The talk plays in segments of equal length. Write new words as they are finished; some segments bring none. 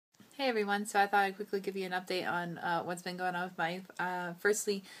Hey everyone, so I thought I'd quickly give you an update on what's been going on with my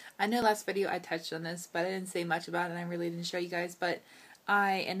firstly, I know last video I touched on this, but I didn't say much about it and I really didn't show you guys, but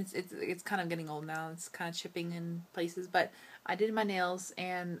it's kind of getting old now, it's kind of chipping in places, but I did my nails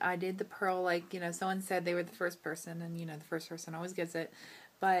and I did the pearl, like, someone said they were the first person, and the first person always gets it,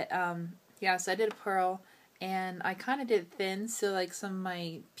 but yeah, so I did a pearl, and I kind of did it thin, so like some of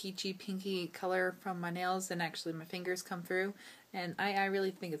my peachy pinky color from my nails and actually my fingers come through. And I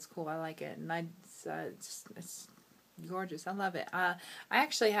really think it's cool. I like it, and it's gorgeous. I love it. I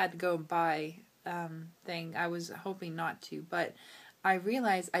actually had to go buy thing. I was hoping not to, but I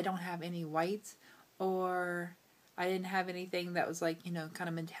realized I don't have any whites, or I didn't have anything that was like kind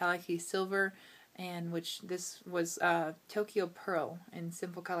of metallic-y silver, and which this was Tokyo Pearl in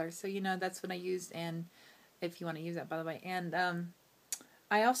simple colors. So that's what I used, and if you want to use that, by the way, and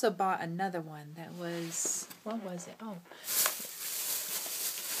I also bought another one that was, what was it? Oh.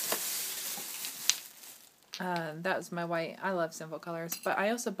 That was my white. I love simple colors. But I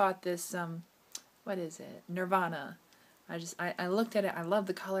also bought this, what is it? Nirvana. I looked at it. I love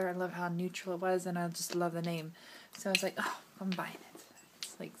the color. I love how neutral it was. And I just love the name. So I was like, oh, I'm buying it.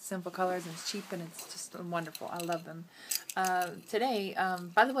 It's like simple colors and it's cheap and it's just wonderful. I love them. Today,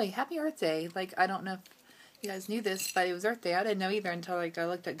 by the way, happy Earth Day. Like, I don't know if you guys knew this, but it was Earth Day. I didn't know either until like I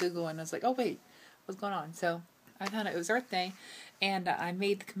looked at Google and I was like, oh, wait, what's going on? So I found out it was Earth Day, and I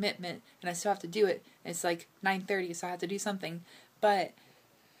made the commitment, and I still have to do it. It's like 9:30, so I have to do something. But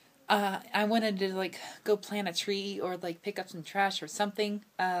I wanted to like go plant a tree or like pick up some trash or something,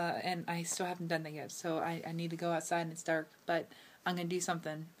 and I still haven't done that yet. So I need to go outside and it's dark, but I'm gonna do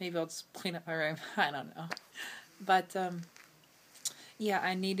something. Maybe I'll just clean up my room. I don't know. But yeah,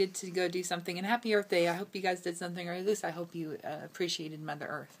 I needed to go do something. And happy Earth Day. I hope you guys did something, or at least I hope you appreciated Mother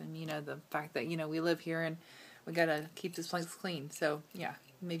Earth and the fact that we live here and we gotta keep this place clean. So yeah,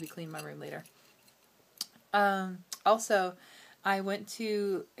 maybe clean my room later. Also, I went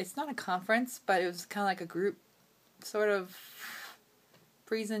to, it's not a conference, but it was kind of like a group sort of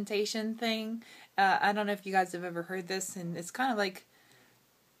presentation thing. I don't know if you guys have ever heard this, and it's kind of like,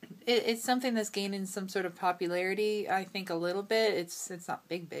 it's something that's gaining some sort of popularity, I think a little bit. It's not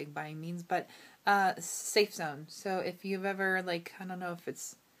big by any means, but safe zone. So if you've ever, like, I don't know if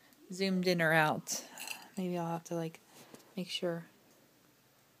it's zoomed in or out. Maybe I'll have to like make sure.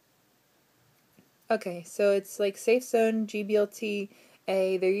 Okay, so it's like Safe Zone, GBLT,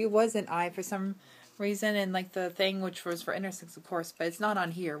 A. There was an I for some reason, and like the thing which was for intersex, of course, but it's not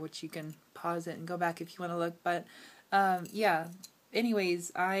on here, which you can pause it and go back if you want to look. But yeah,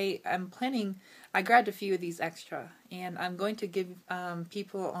 anyways, I'm planning, I grabbed a few of these extra, and I'm going to give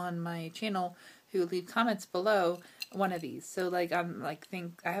people on my channel who leave comments below one of these. So like I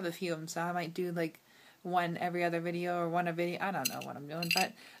have a few of them, so I might do like one every other video or one a video. I don't know what I'm doing,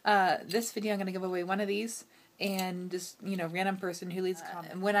 but this video I'm going to give away one of these, and just random person who leaves a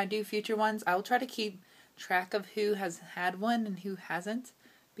comment. When I do future ones, I will try to keep track of who has had one and who hasn't,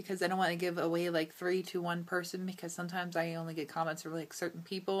 because I don't want to give away like 3 to 1 person, because sometimes I only get comments from like certain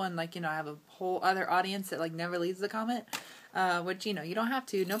people, and like I have a whole other audience that like never leaves a comment, which you don't have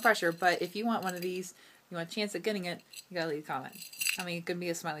to, no pressure, but if you want one of these, you want a chance at getting it, you gotta leave a comment. I mean, it could be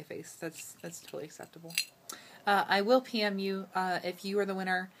a smiley face. That's totally acceptable. I will PM you if you are the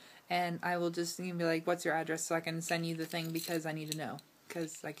winner, and I will just be like, what's your address, so I can send you the thing, because I need to know,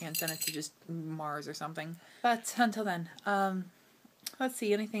 because I can't send it to just Mars or something. But until then, let's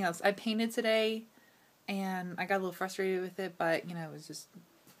see, anything else. I painted today, and I got a little frustrated with it, but it was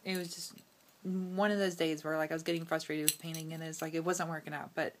just one of those days where like I was getting frustrated with painting, and it's like it wasn't working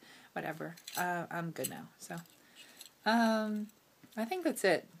out, but whatever. I'm good now. So I think that's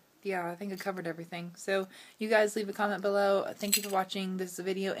it. Yeah, I think I covered everything. So you guys leave a comment below. Thank you for watching this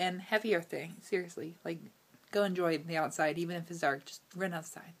video, and happy Earth Day. Seriously, like, go enjoy the outside, even if it's dark. Just run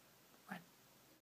outside.